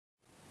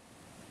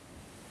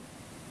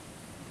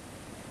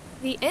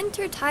The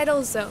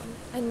intertidal zone,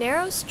 a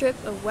narrow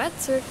strip of wet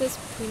surface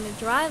between the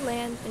dry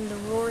land and the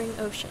roaring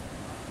ocean.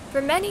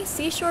 For many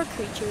seashore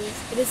creatures,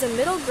 it is a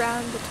middle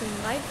ground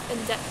between life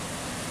and death.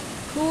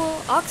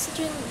 Cool,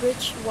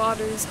 oxygen-rich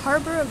waters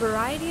harbor a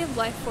variety of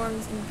life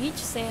forms, and beach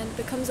sand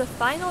becomes a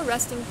final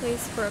resting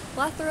place for a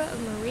plethora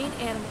of marine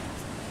animals,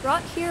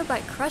 brought here by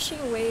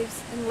crushing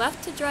waves and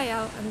left to dry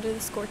out under the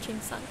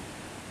scorching sun.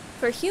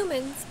 For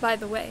humans, by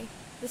the way,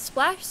 the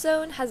splash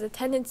zone has a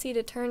tendency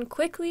to turn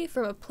quickly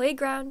from a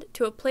playground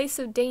to a place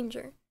of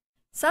danger.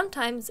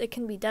 Sometimes it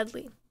can be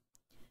deadly.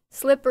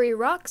 Slippery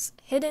rocks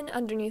hidden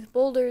underneath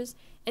boulders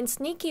and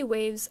sneaky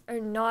waves are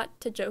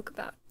not to joke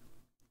about.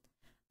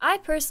 I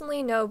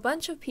personally know a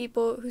bunch of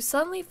people who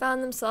suddenly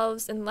found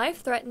themselves in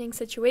life-threatening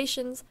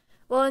situations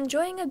while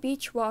enjoying a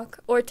beach walk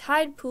or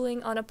tide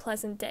pooling on a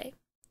pleasant day.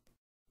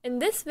 In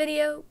this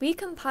video, we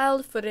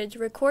compiled footage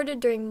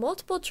recorded during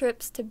multiple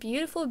trips to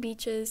beautiful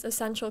beaches of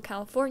Central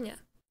California.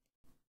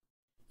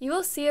 You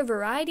will see a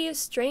variety of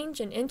strange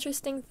and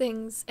interesting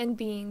things and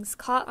beings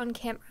caught on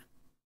camera.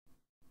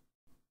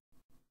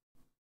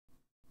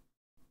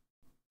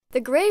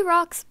 The gray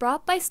rocks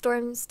brought by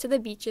storms to the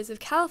beaches of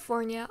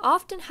California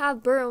often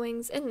have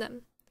burrowings in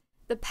them.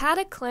 The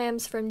paddock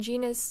clams from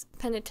genus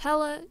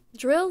Penatella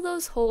drill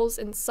those holes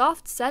in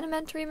soft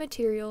sedimentary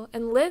material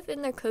and live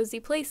in their cozy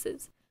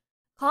places,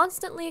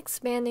 constantly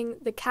expanding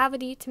the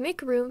cavity to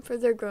make room for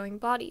their growing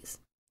bodies.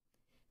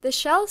 The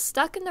shells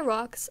stuck in the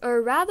rocks are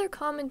a rather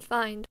common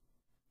find.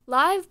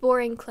 Live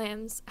boring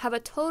clams have a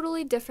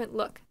totally different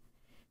look.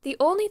 The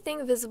only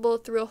thing visible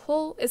through a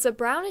hole is a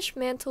brownish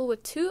mantle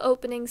with two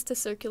openings to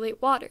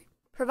circulate water,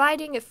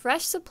 providing a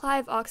fresh supply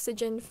of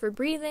oxygen for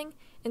breathing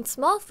and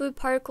small food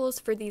particles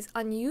for these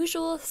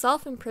unusual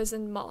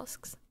self-imprisoned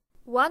mollusks.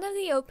 One of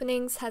the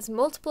openings has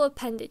multiple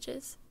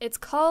appendages. It's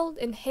called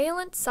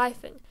inhalant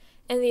siphon,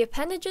 and the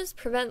appendages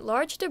prevent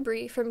large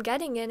debris from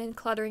getting in and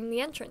cluttering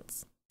the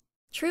entrance.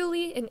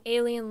 Truly an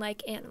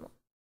alien-like animal.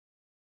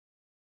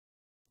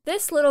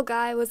 This little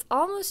guy was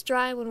almost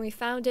dry when we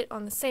found it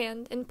on the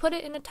sand and put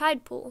it in a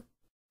tide pool.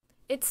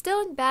 It's still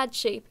in bad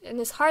shape and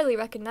is hardly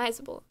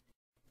recognizable.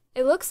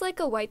 It looks like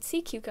a white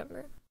sea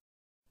cucumber.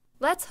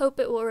 Let's hope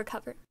it will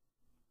recover.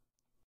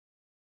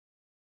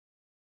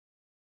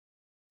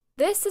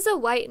 This is a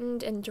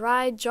whitened and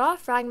dried jaw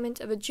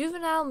fragment of a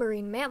juvenile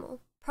marine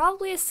mammal,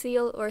 probably a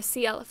seal or a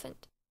sea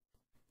elephant.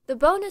 The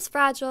bone is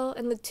fragile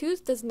and the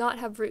tooth does not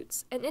have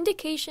roots, an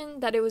indication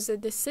that it was a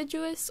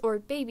deciduous or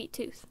baby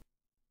tooth.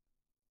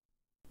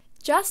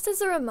 Just as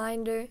a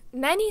reminder,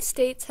 many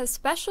states have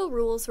special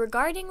rules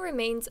regarding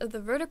remains of the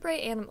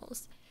vertebrate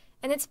animals,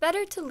 and it's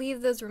better to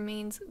leave those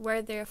remains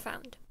where they are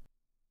found.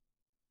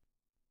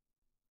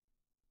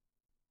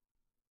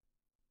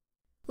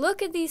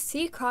 Look at these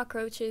sea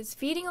cockroaches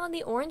feeding on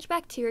the orange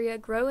bacteria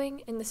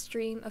growing in the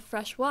stream of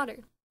fresh water.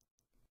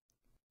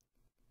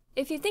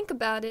 If you think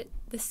about it,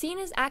 the scene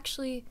is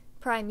actually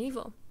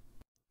primeval.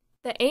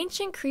 The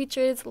ancient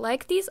creatures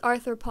like these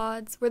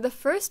arthropods were the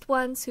first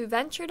ones who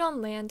ventured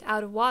on land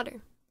out of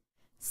water.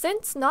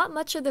 Since not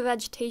much of the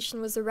vegetation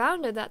was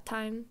around at that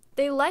time,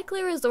 they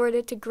likely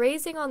resorted to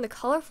grazing on the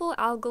colorful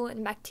algal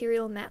and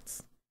bacterial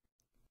mats.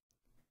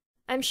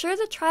 I'm sure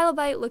the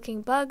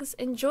trilobite-looking bugs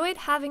enjoyed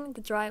having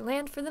the dry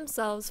land for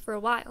themselves for a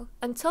while,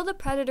 until the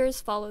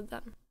predators followed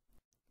them.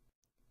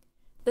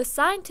 The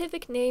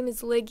scientific name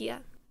is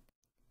Ligia.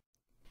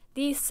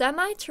 These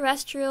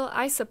semi-terrestrial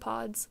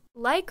isopods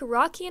like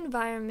rocky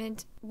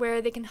environment where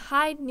they can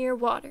hide near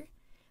water,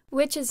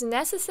 which is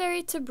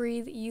necessary to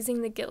breathe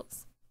using the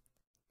gills.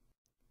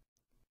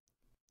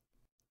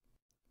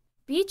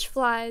 Beach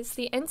flies,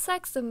 the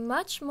insects of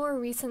much more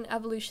recent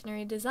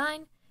evolutionary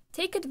design,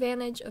 take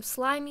advantage of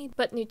slimy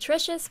but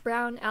nutritious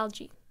brown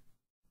algae.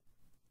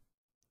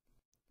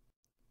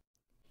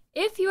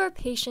 If you are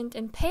patient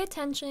and pay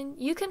attention,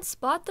 you can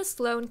spot the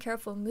slow and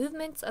careful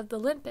movements of the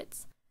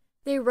limpets.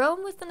 They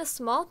roam within a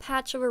small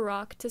patch of a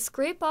rock to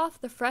scrape off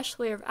the fresh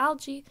layer of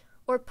algae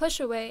or push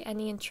away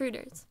any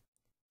intruders.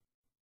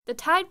 The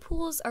tide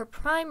pools are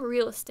prime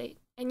real estate,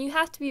 and you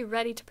have to be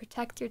ready to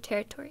protect your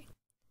territory.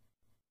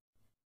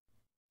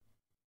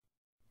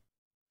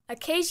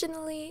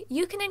 Occasionally,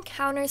 you can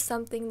encounter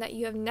something that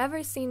you have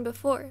never seen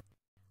before,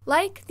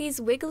 like these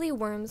wiggly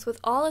worms with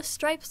olive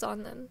stripes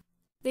on them.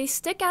 They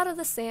stick out of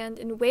the sand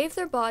and wave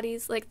their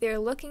bodies like they are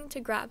looking to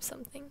grab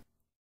something.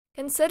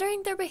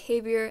 Considering their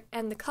behavior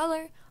and the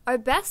color, our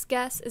best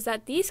guess is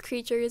that these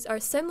creatures are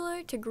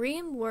similar to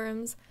green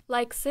worms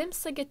like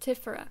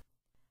Sympsognathifera.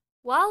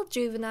 While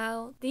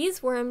juvenile,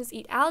 these worms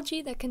eat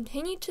algae that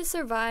continue to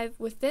survive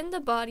within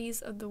the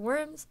bodies of the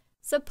worms,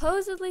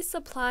 supposedly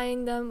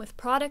supplying them with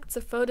products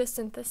of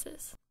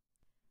photosynthesis.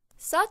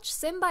 Such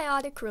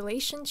symbiotic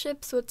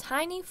relationships with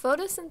tiny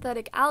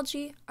photosynthetic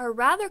algae are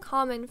rather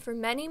common for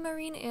many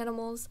marine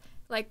animals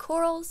like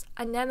corals,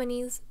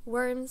 anemones,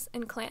 worms,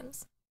 and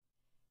clams.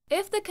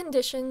 If the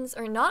conditions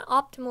are not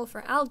optimal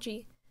for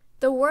algae,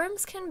 the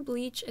worms can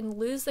bleach and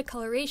lose the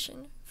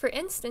coloration, for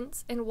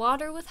instance, in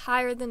water with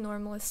higher than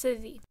normal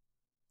acidity.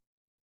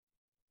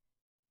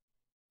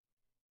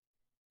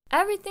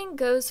 Everything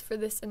goes for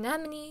this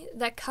anemone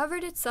that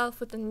covered itself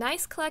with a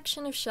nice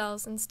collection of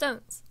shells and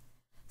stones.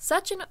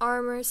 Such an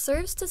armor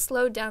serves to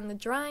slow down the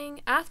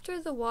drying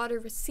after the water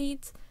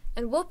recedes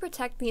and will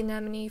protect the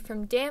anemone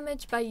from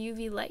damage by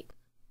UV light.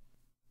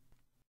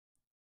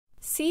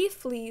 Sea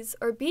fleas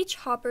or beach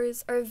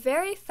hoppers are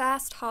very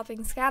fast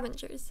hopping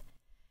scavengers.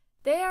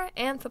 They are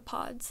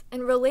amphipods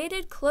and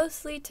related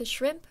closely to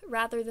shrimp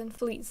rather than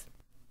fleas.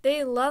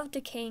 They love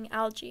decaying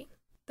algae.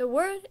 The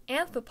word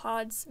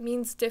amphipods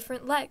means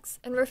different legs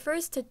and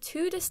refers to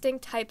two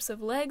distinct types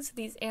of legs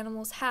these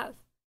animals have.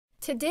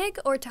 To dig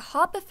or to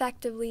hop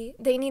effectively,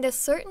 they need a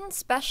certain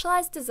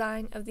specialized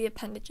design of the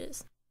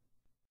appendages.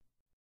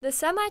 The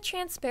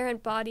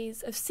semi-transparent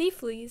bodies of sea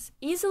fleas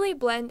easily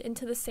blend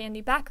into the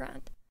sandy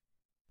background,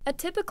 a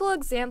typical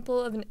example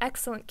of an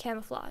excellent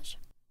camouflage.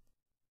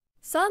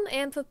 Some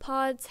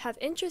amphipods have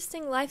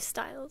interesting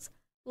lifestyles,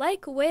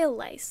 like whale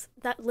lice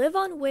that live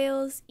on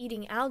whales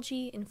eating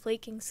algae and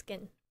flaking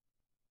skin.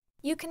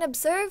 You can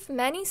observe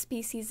many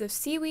species of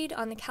seaweed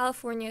on the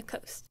California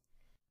coast.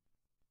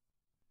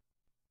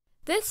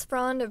 This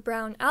frond of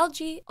brown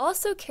algae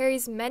also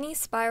carries many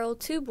spiral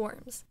tube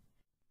worms.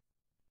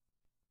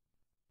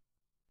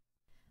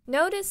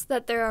 Notice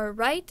that there are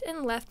right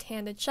and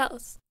left-handed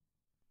shells.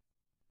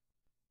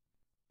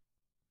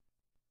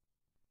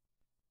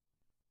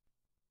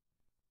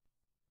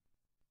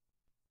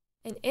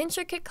 An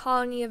intricate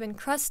colony of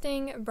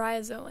encrusting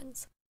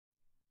bryozoans.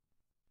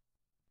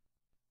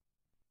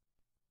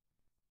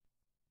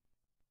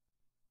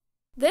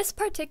 This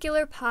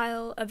particular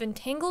pile of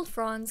entangled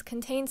fronds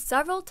contains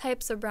several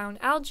types of brown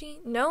algae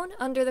known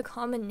under the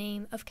common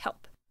name of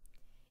kelp.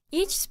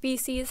 Each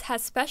species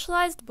has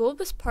specialized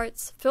bulbous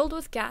parts filled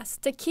with gas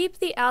to keep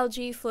the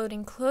algae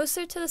floating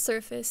closer to the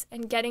surface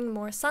and getting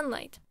more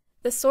sunlight,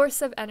 the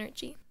source of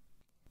energy.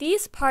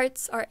 These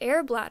parts are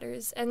air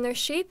bladders, and their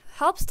shape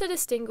helps to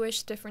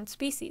distinguish different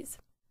species.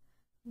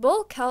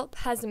 Bull kelp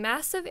has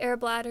massive air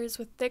bladders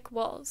with thick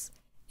walls.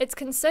 It's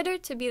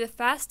considered to be the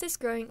fastest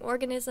growing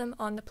organism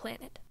on the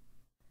planet.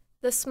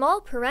 The small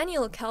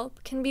perennial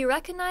kelp can be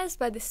recognized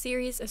by the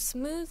series of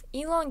smooth,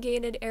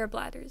 elongated air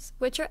bladders,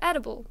 which are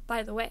edible,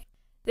 by the way.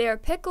 They are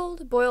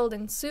pickled, boiled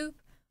in soup,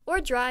 or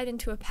dried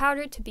into a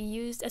powder to be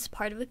used as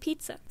part of a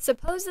pizza.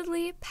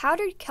 Supposedly,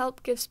 powdered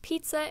kelp gives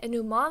pizza an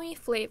umami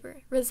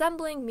flavor,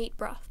 resembling meat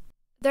broth.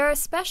 There are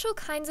special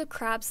kinds of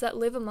crabs that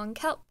live among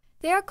kelp.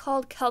 They are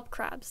called kelp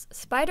crabs,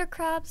 spider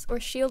crabs, or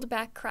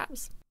shieldback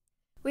crabs.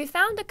 We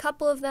found a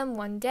couple of them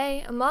one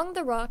day among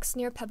the rocks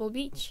near Pebble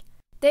Beach.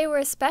 They were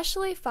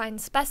especially fine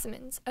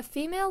specimens, a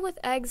female with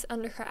eggs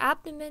under her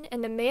abdomen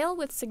and a male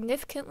with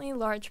significantly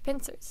large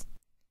pincers.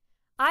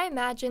 I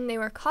imagine they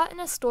were caught in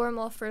a storm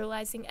while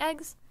fertilizing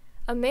eggs,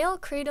 a male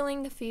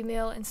cradling the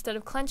female instead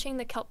of clenching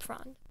the kelp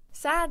frond.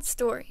 Sad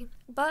story,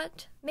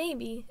 but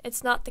maybe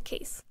it's not the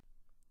case.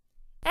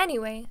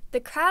 Anyway, the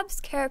crab's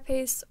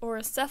carapace or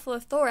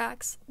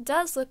cephalothorax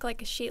does look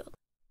like a shield.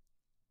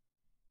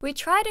 We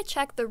try to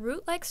check the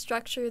root-like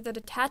structure that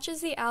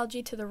attaches the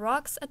algae to the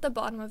rocks at the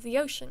bottom of the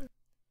ocean.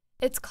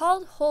 It's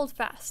called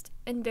holdfast,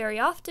 and very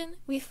often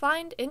we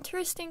find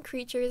interesting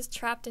creatures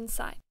trapped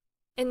inside.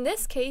 In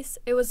this case,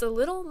 it was a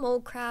little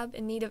mole crab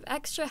in need of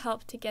extra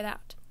help to get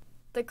out.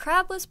 The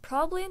crab was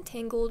probably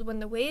entangled when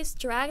the waves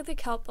dragged the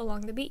kelp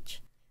along the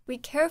beach. We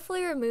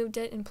carefully removed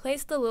it and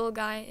placed the little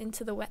guy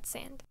into the wet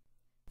sand.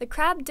 The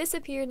crab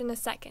disappeared in a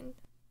second.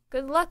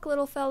 Good luck,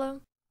 little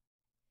fellow.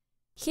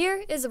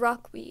 Here is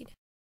rockweed.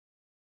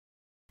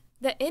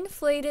 The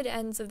inflated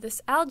ends of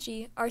this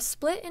algae are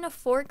split in a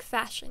fork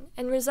fashion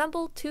and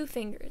resemble two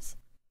fingers.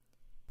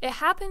 It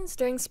happens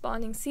during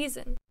spawning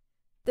season.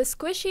 The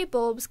squishy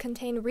bulbs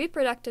contain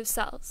reproductive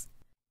cells.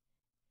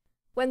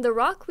 When the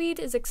rockweed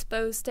is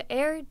exposed to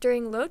air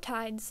during low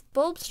tides,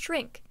 bulbs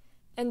shrink,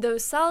 and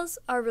those cells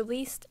are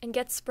released and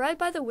get spread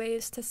by the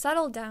waves to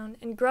settle down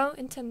and grow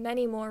into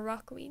many more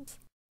rockweeds.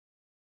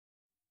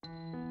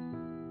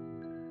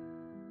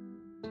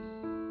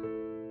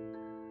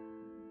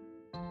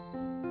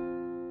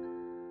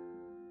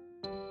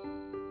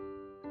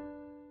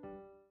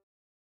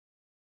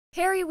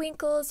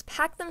 Periwinkles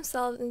pack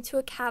themselves into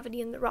a cavity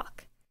in the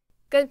rock.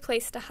 Good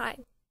place to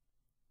hide.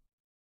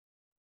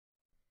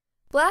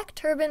 Black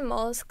turban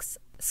mollusks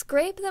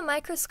scrape the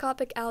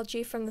microscopic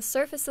algae from the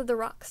surface of the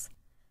rocks.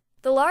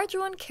 The large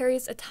one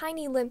carries a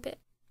tiny limpet.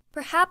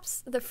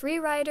 Perhaps the free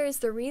rider is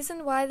the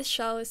reason why the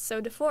shell is so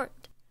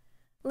deformed.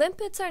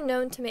 Limpets are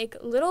known to make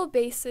little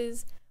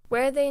bases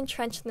where they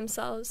entrench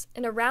themselves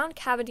in a round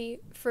cavity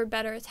for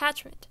better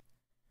attachment.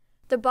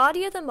 The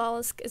body of the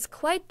mollusk is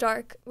quite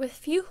dark with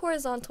few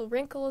horizontal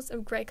wrinkles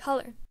of gray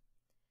color.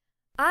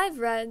 I've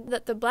read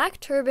that the black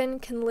turban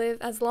can live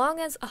as long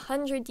as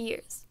 100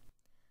 years.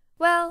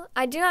 Well,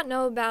 I do not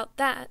know about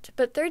that,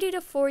 but 30 to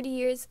 40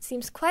 years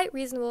seems quite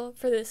reasonable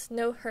for this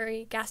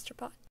no-hurry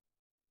gastropod.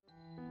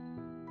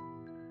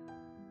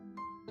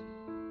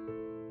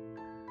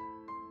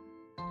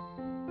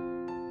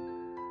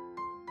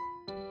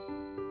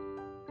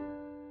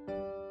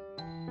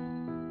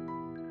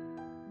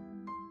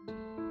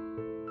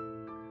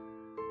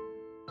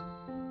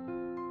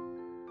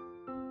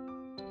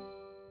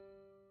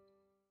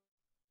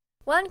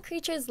 One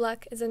creature's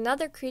luck is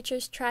another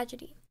creature's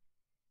tragedy.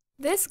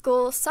 This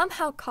gull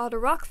somehow caught a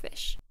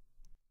rockfish.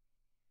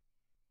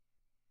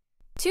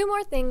 Two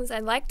more things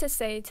I'd like to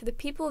say to the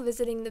people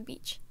visiting the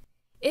beach.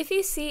 If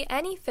you see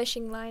any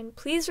fishing line,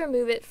 please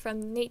remove it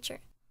from nature.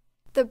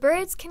 The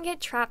birds can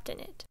get trapped in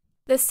it.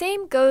 The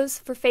same goes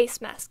for face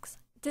masks.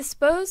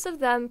 Dispose of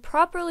them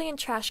properly in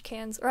trash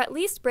cans or at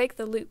least break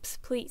the loops,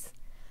 please.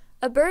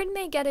 A bird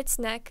may get its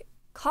neck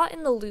caught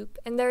in the loop,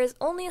 and there is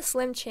only a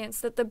slim chance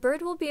that the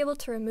bird will be able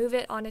to remove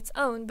it on its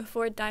own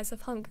before it dies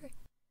of hunger.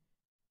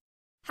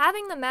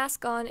 Having the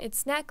mask on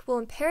its neck will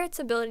impair its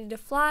ability to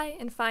fly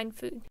and find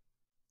food.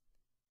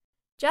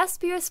 Just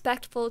be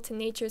respectful to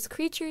nature's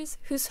creatures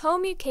whose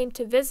home you came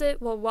to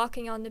visit while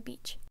walking on the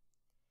beach.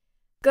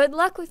 Good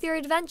luck with your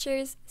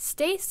adventures,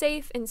 stay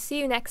safe, and see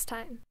you next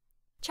time.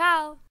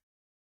 Ciao!